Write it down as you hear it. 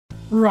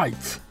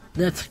Right,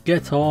 let's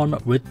get on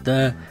with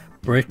the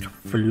brick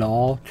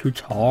floor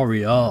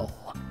tutorial.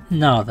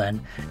 Now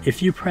then,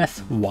 if you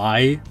press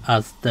Y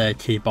as the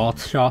keyboard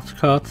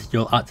shortcut,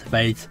 you'll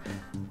activate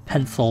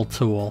pencil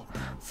tool.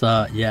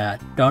 So yeah,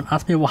 don't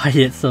ask me why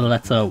it's the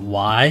letter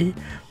Y,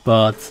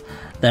 but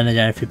then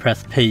again if you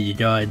press P you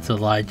go into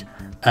like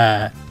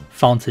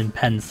fountain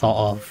pen sort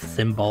of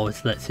symbol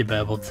which lets you be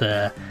able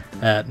to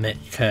make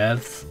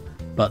curves.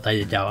 But there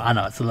you go, I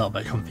know it's a little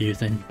bit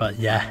confusing, but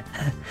yeah.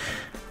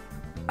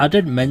 I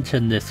did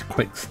mention this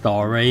quick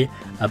story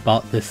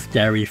about this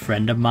scary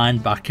friend of mine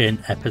back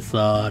in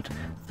episode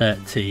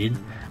 13,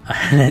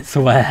 and it's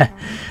where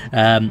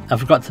I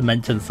forgot to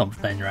mention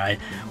something, right?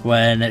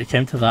 When it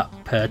came to that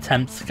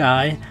Pertemps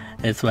guy,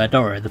 it's where,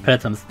 don't worry, the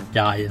Pertemps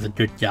guy is a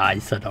good guy,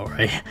 so don't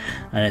worry.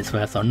 And it's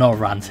where, so no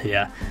rant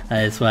here,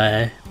 and it's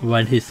where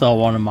when he saw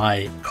one of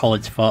my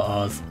college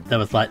photos, there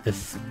was like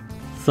this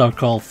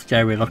so-called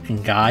scary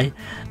looking guy,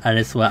 and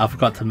it's where I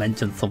forgot to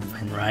mention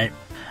something, right?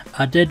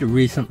 I did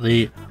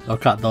recently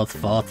look at those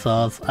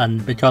photos,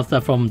 and because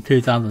they're from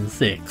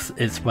 2006,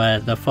 it's where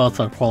the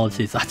photo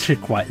quality is actually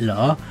quite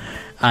low,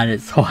 and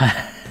it's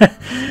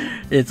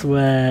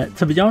where,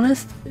 to be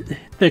honest,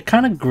 the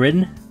kind of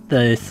grin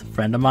this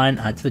friend of mine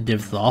actually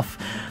gives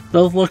off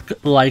does look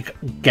like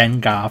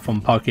Gengar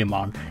from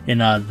Pokemon, you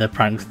know, the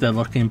prankster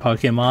looking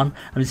Pokemon.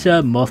 I'm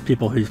sure most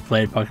people who've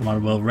played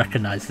Pokemon will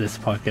recognise this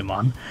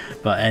Pokemon,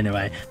 but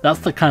anyway, that's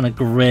the kind of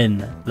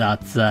grin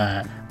that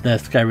the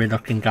scary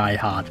looking guy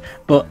had.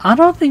 But I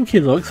don't think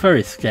he looks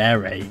very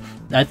scary.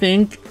 I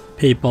think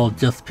people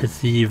just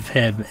perceive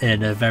him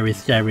in a very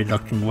scary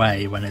looking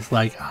way, when it's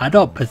like, I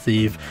don't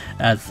perceive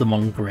as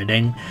someone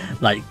grinning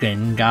like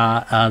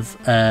Gengar as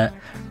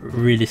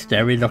really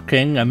scary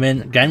looking. I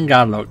mean,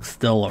 Gengar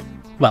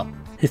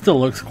he still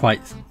looks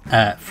quite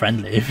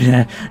friendly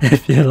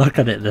if you look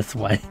at it this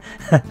way.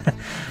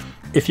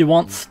 If you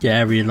want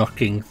scary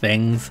looking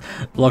things,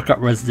 look at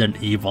Resident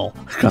Evil,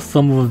 because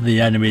some of the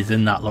enemies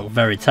in that look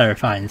very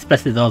terrifying,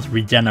 especially those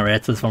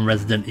regenerators from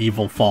Resident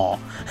Evil 4.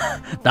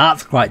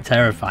 That's quite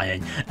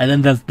terrifying. And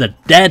then there's the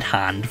Dead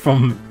Hand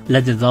from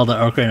Legend of Zelda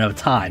Ocarina of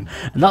Time,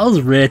 and that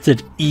was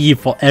rated E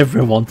for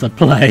everyone to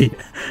play.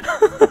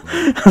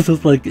 I was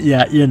just like,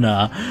 yeah, you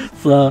know.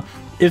 So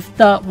if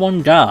that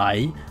one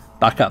guy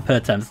back at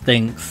Pertemps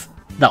thinks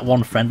that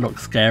one friend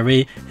looks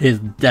scary, he's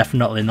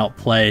definitely not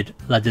played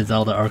Legend of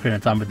Zelda Ocarina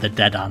of Time with the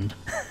Dead Hand.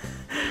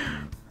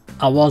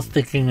 I was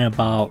thinking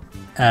about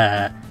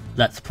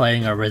let's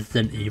playing a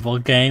Resident Evil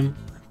game,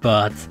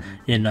 but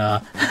you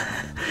know,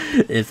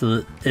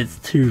 it's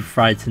too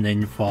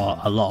frightening for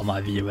a lot of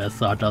my viewers,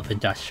 so I don't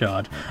think I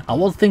should. I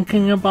was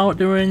thinking about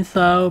doing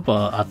so,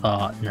 but I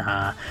thought,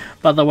 nah.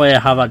 By the way, I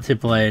have actually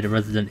played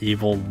Resident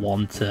Evil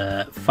 1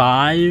 to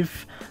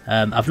 5.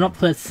 I've not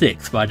played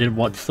 6, but I did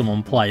watch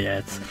someone play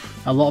it.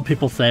 A lot of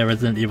people say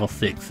Resident Evil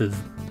 6 is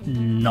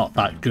not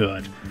that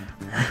good.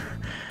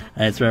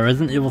 It's where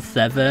Resident Evil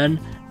 7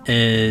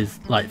 is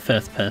like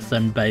first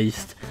person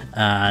based,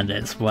 and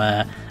it's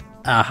where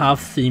I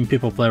have seen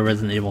people play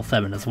Resident Evil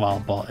 7 as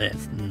well, but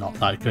it's not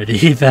that good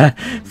either.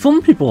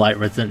 Some people like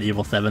Resident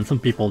Evil 7, some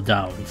people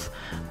don't.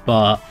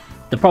 But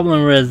the problem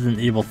with Resident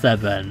Evil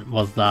 7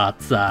 was that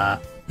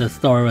the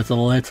story was a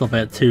little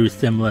bit too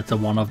similar to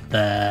one of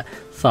the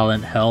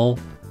Silent Hill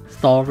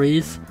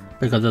stories,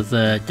 because there's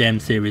a game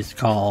series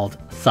called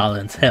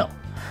Silent Hill,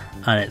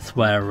 and it's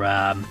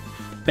where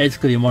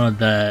basically in one of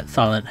the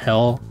Silent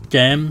Hill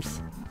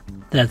games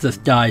there's this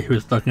guy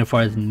who's looking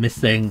for his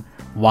missing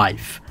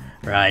wife,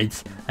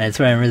 right? And it's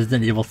where in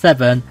Resident Evil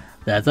 7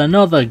 there's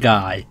another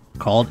guy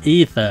called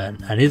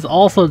Ethan, and he's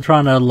also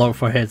trying to look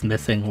for his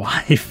missing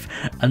wife,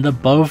 and they're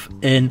both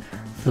in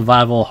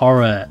survival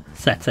horror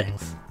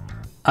settings.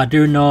 I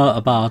do know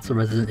about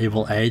Resident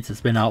Evil 8,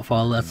 it's been out for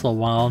a little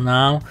while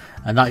now,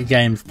 and that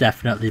game's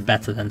definitely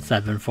better than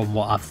 7 from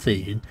what I've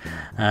seen.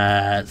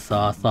 So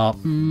I thought,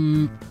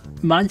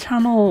 my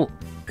channel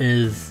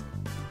is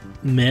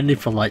mainly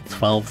for like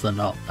 12s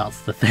and up,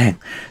 that's the thing.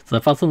 So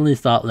if I suddenly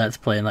start let's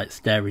playing like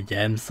scary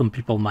games, some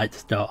people might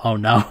just go, oh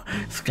no,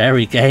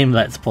 scary game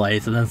let's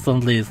plays, and then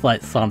suddenly it's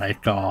like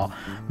Sonic or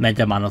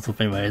Mega Man or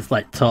something where it's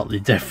like totally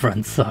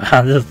different. So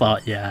I just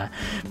thought, yeah,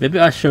 maybe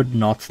I should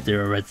not do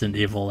a Resident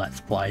Evil let's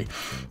play.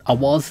 I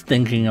was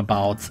thinking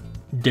about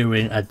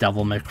doing a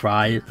Devil May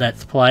Cry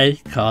let's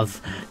play, because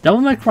Devil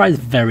May Cry is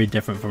very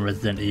different from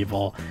Resident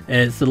Evil.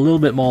 It's a little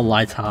bit more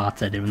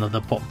light-hearted, even though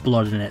they put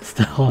blood in it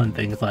still and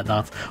things like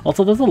that.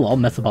 Also, there's a lot of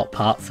mess about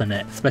parts in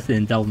it, especially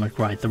in Devil May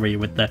Cry 3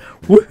 with the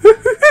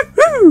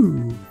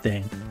woohoo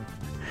thing.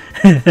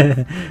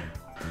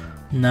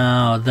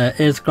 Now, there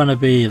is gonna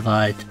be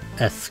like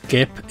a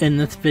skip in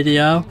this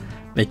video,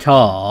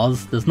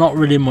 because there's not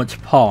really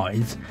much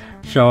point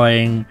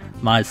showing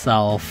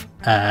myself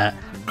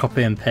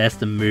copy and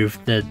paste and move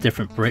the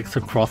different bricks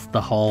across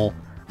the whole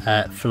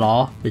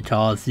floor,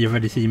 because you've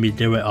already seen me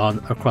do it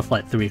across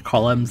like 3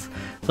 columns.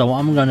 So what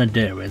I'm gonna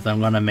do is I'm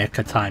gonna make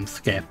a time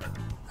skip,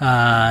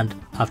 and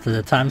after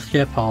the time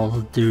skip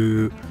I'll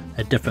do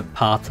a different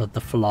part of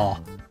the floor.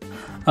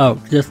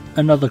 Oh, just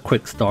another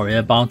quick story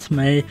about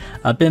me.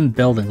 I've been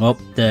building up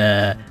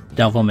the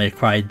Devil May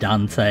Cry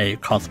Dante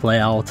cosplay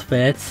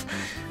outfits,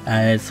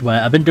 and it's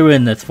where I've been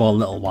doing this for a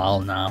little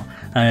while now,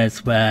 and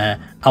it's where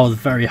I was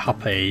very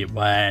happy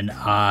when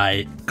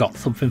I got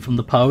something from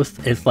the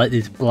post. It's like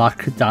these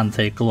black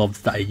Dante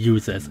gloves that he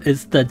uses.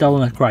 It's the Devil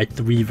May Cry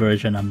 3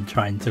 version I'm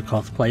trying to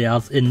cosplay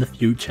as in the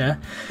future.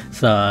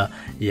 So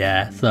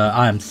yeah, so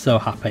I am so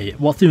happy.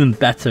 What's even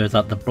better is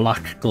that the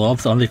black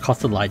gloves only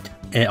costed like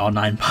 £8 or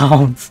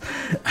 £9,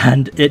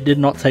 and it did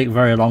not take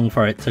very long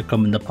for it to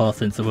come in the post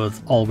since it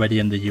was already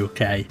in the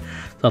UK.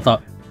 So I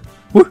thought,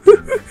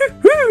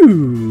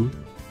 woohoo!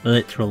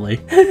 Literally.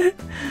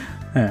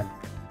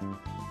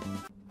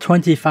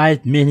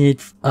 25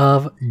 minutes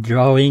of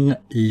drawing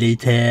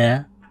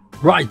later.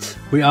 Right,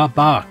 we are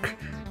back.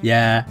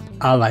 Yeah,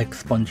 I like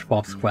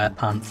SpongeBob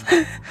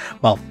SquarePants.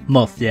 Well,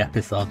 most of the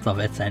episodes of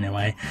it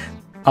anyway.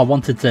 I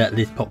wanted to at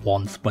least put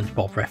one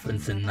SpongeBob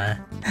reference in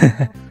there.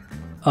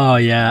 Oh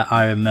yeah,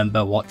 I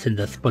remember watching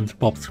the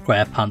SpongeBob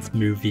SquarePants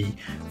movie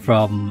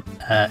from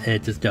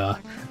ages ago,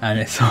 and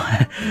it's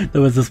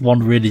there was this one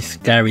really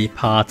scary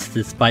part,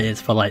 despite it's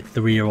for like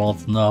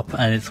 3-year-olds and up,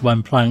 and it's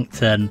when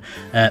Plankton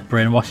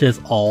brainwashes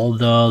all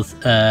those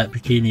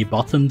Bikini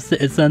Bottom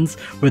citizens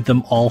with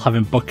them all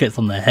having buckets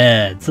on their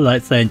heads, so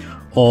like saying,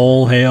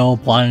 "All hail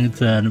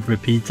Plankton,"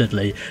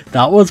 repeatedly.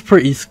 That was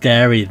pretty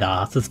scary,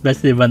 that,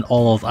 especially when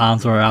all those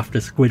arms were after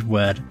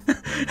Squidward.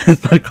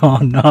 It's like, oh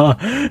no.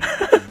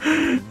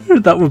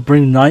 That would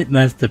bring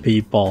nightmares to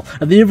people.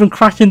 And they're even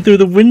crashing through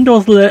the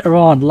windows later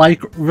on,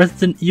 like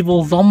Resident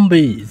Evil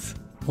zombies.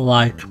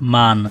 Like,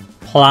 man,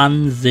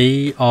 Plan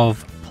Z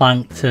of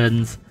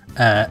Plankton's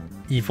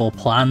evil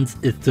plans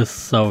is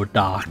just so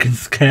dark and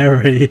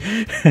scary.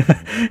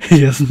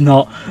 He is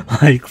not,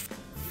 like,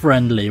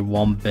 friendly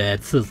one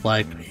bit. It's just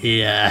like,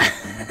 yeah.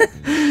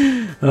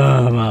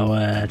 Oh my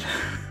word.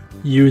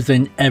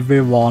 Using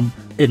everyone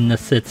in the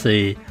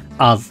city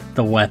as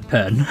the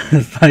weapon.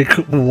 It's like,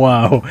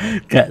 wow,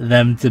 get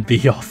them to be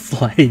your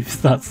slaves.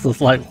 That's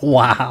just like,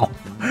 wow.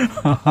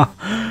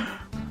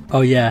 Oh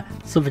yeah,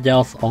 something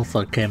else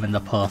also came in the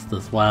post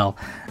as well.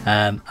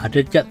 I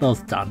did get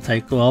those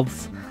Dante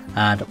gloves,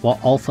 and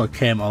what also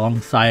came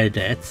alongside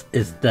it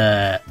is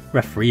the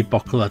referee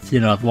booklet,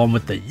 you know, the one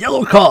with the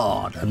yellow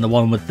card and the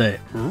one with the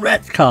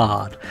red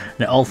card.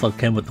 And it also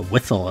came with the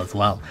whistle as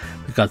well,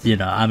 because, you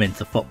know, I'm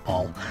into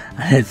football,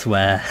 and it's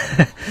where...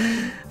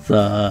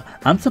 So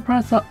I'm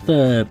surprised that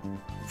the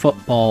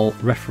football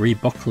referee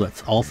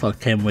booklets also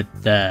came with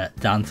the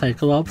Dante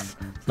gloves.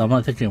 So I'm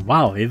like thinking,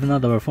 wow, even though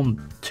they were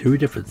from 2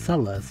 different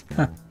sellers.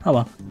 Oh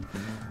well.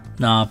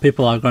 Now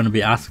people are going to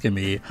be asking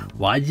me,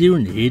 why do you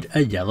need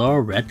a yellow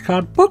or red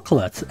card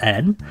booklet,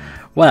 N?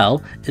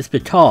 Well, it's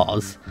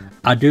because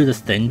I do this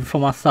thing for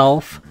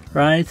myself,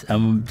 right?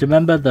 And do you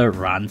remember the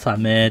rant I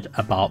made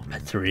about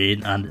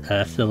Petrine and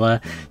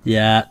Ursula?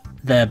 Yeah,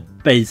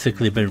 they've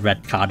basically been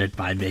red carded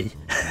by me.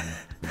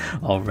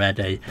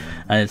 Already,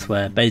 and it's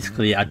where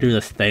basically I do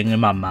this thing in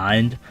my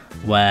mind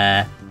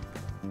where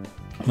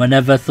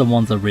whenever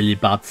someone's a really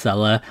bad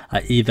seller,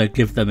 I either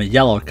give them a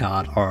yellow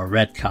card or a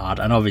red card,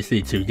 and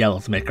obviously 2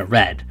 yellows make a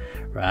red,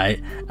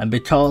 right? And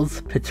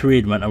because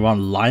Petrine went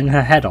around lying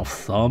her head off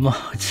so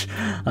much,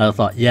 I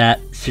thought, yeah,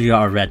 she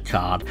got a red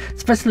card.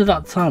 Especially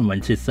that time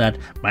when she said,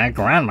 "My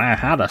grandma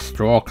had a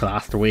stroke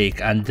last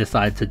week," and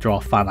decided to draw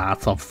fan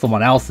art of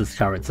someone else's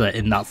character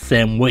in that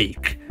same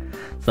week.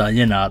 So,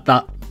 you know,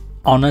 that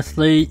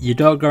honestly, you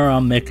don't go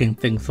around making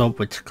things up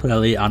which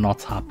clearly are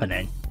not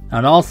happening.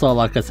 And also,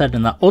 like I said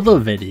in that other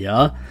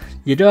video,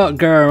 you don't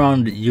go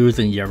around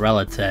using your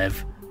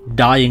relative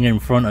dying in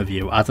front of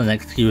you as an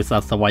excuse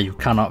as to why you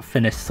cannot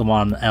finish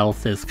someone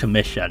else's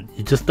commission.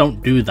 You just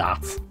don't do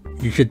that.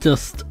 You should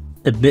just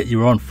admit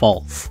your own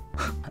faults.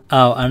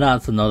 Oh, and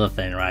that's another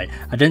thing, right?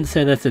 I didn't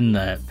say this in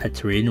the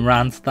Petrine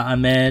rant that I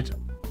made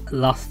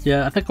last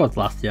year. I think it was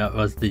last year, it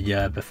was the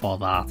year before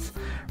that.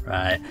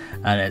 Right,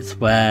 and it's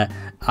where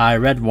I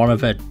read one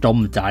of her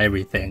dumb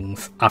diary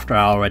things after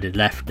I already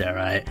left her,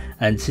 right,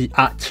 and she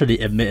actually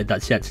admitted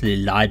that she actually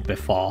lied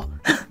before.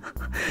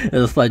 It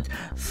was like,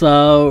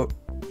 so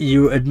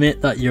you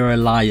admit that you're a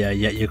liar,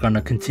 yet you're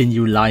gonna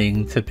continue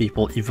lying to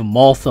people even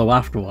more so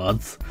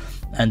afterwards.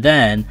 And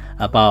then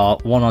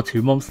about 1 or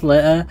 2 months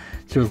later,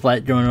 she was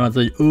like going around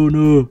saying, "Oh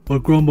no, my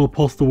grandma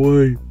passed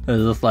away." It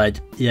was just like,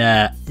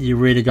 yeah, you're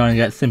really going to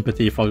get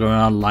sympathy for going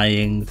around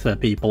lying to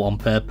people on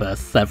purpose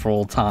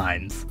several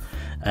times.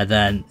 And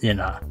then, you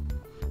know,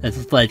 it's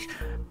just like,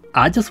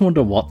 I just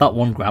wonder what that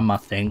one grandma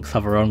thinks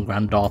of her own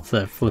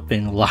granddaughter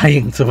flipping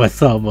lying to her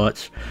so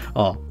much,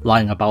 or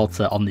lying about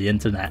her on the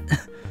internet.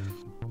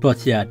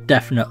 But yeah,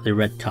 definitely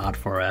red card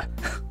for her.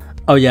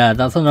 Oh yeah,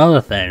 that's another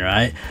thing,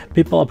 right?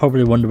 People are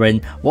probably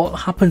wondering, what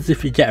happens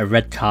if you get a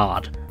red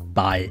card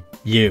by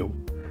you?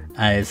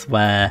 And it's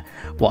where,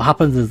 what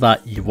happens is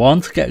that you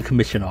won't get a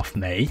commission off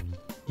me,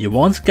 you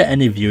won't get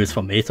any views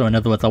from me, so in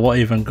other words I won't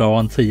even go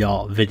onto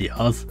your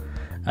videos,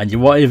 and you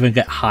won't even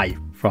get hype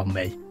from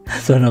me.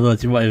 So in other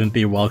words, you won't even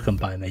be welcomed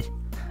by me.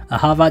 I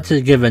have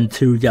actually given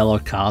 2 yellow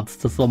cards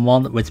to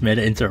someone which made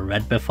it into a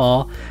red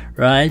before,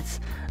 right?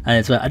 And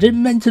it's I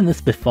didn't mention this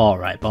before,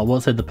 right, but I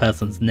won't say the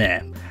person's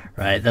name,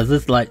 right? There's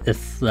this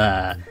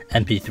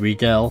MP3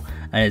 girl,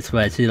 and it's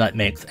where she like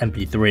makes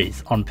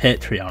MP3s on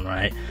Patreon,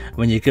 right?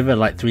 When you give her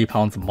like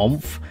 £3 a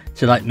month,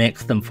 she like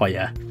makes them for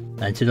you.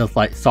 And she does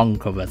like song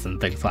covers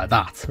and things like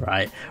that,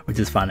 right? Which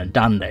is fine and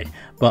dandy.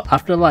 But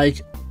after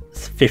like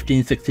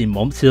 15-16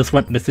 months, she just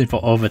went missing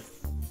for over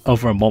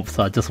a month,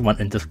 so I just went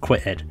and just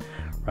quitted,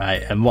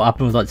 right? And what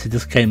happened was that she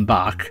just came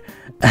back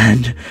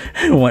and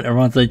went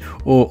around saying,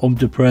 oh, I'm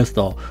depressed,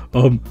 or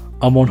I'm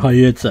on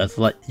hiatus.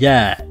 Like,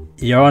 yeah,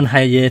 you're on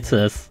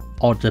hiatus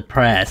or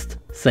depressed,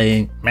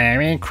 saying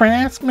Merry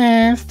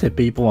Christmas to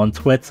people on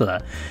Twitter.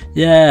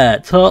 Yeah,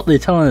 totally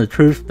telling the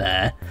truth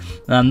there.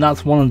 And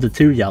that's one of the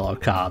 2 yellow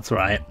cards,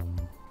 right?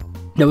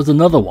 There was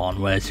another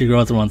one where she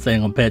goes around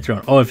saying on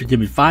Patreon, oh, if you give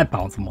me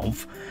 £5 a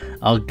month,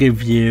 I'll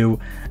give you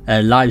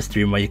a live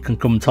stream where you can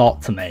come talk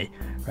to me,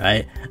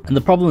 right? And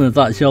the problem is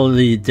that she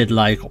only did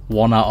like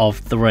 1 out of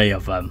 3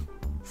 of them.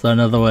 So in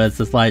other words,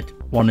 there's like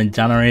 1 in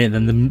January, and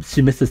then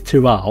she misses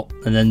 2 out,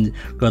 and then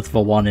goes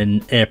for 1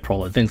 in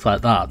April and things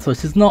like that. So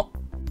she's not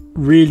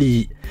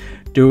really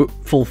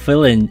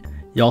fulfilling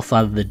your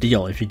side of the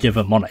deal if you give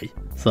her money.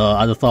 So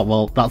I just thought,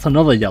 well, that's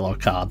another yellow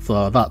card,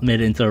 so that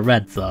made it into a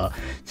red. So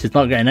she's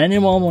not getting any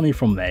more money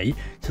from me,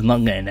 she's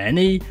not getting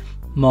any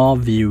more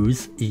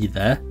views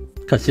either,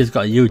 because she's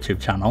got a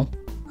YouTube channel,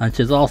 and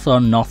she's also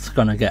not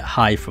gonna get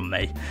high from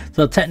me.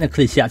 So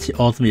technically she actually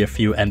owes me a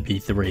few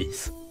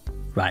MP3s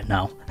right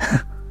now.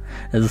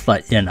 It's just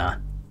like, you know,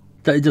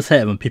 don't you just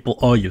hate it when people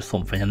owe you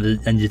something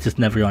and you're just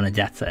never gonna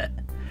get it.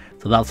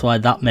 So that's why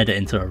that made it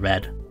into a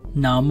red.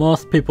 Now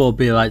most people will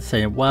be like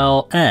saying,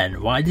 well, N,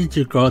 why did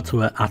you go to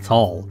her at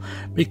all?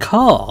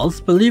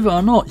 Because, believe it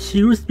or not, she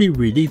used to be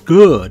really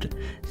good.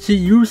 She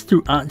used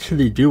to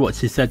actually do what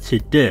she said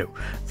she'd do.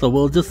 So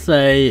we'll just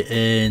say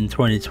in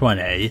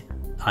 2020,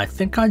 I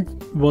think I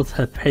was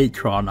her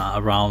patron at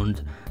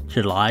around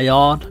July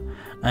odd,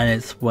 and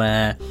it's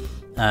where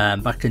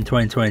back in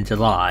 2020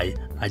 July,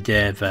 I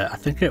gave her, I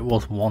think it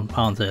was £1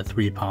 or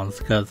 £3,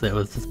 because it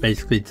was just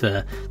basically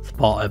to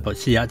support her, but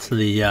she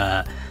actually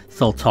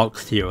still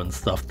talks to you and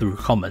stuff through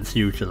comments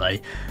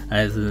usually,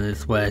 and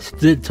it's where she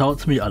did talk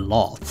to me a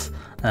lot.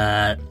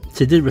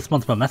 She did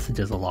respond to my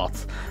messages a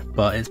lot,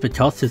 but it's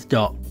because she's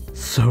got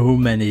so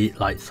many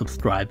like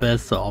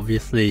subscribers, so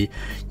obviously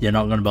you're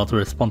not going to be able to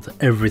respond to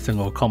every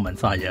single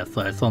comment, are you?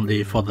 So it's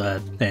only for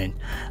the thing.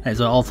 And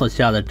so also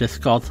she had a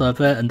Discord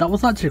server, and that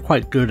was actually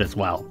quite good as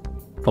well,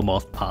 for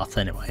most parts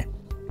anyway.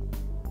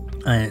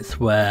 And it's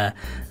where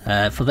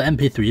for the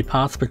MP3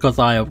 parts, because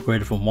I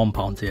upgraded from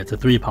 £1 tier to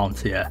 £3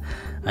 tier,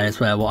 and it's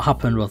where what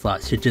happened was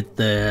that she did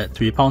the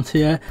 £3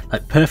 tier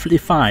like perfectly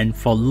fine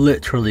for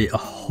literally a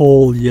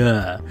whole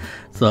year.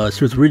 So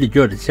she was really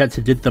good, and she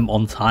actually did them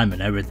on time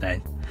and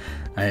everything.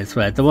 And it's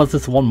where there was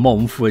this 1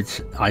 month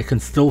which I can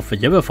still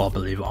forgive her for,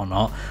 believe it or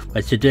not,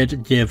 where she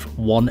did give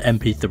 1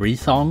 MP3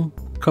 song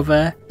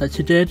cover that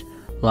she did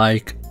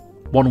like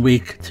 1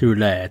 week too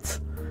late,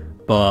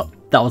 but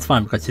that was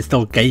fine because she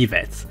still gave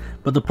it.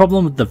 But the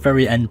problem with the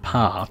very end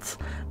part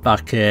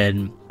back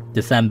in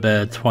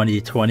December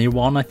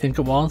 2021, I think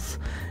it was,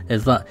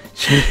 is that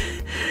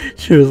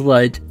she was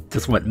like,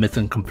 just went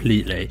missing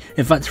completely.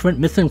 In fact, she went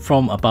missing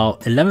from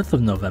about 11th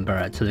of November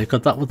actually,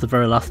 because that was the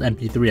very last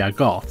MP3 I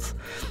got.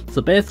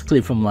 So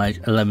basically from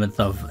like 11th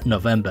of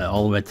November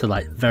all the way to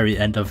like very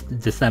end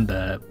of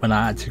December, when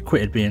I actually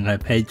quitted being her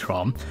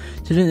patron,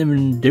 she didn't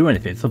even do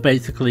anything. So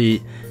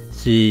basically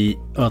she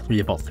owed me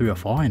about 3 or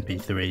 4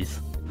 MP3s.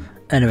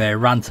 Anyway,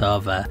 rant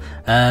over.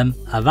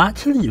 I've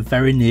actually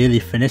very nearly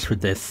finished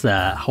with this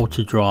how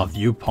to draw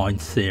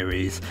Viewpoint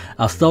series.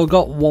 I've still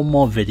got 1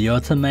 more video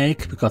to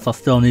make because I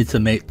still need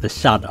to make the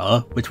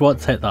shadow, which won't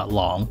take that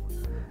long.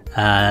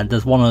 And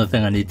there's one other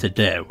thing I need to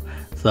do.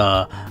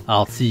 So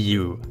I'll see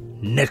you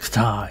next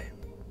time.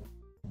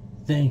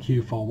 Thank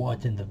you for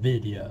watching the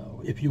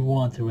video. If you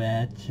want to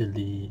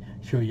actually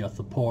show your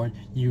support,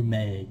 you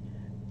may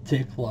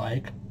tick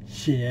like,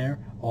 share,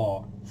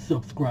 or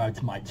subscribe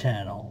to my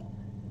channel.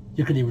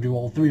 You can even do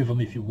all 3 of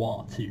them if you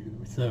want to.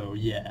 So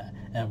yeah,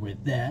 and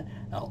with that,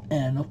 I'll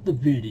end off the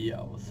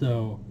video.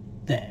 So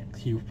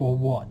thanks you for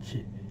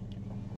watching.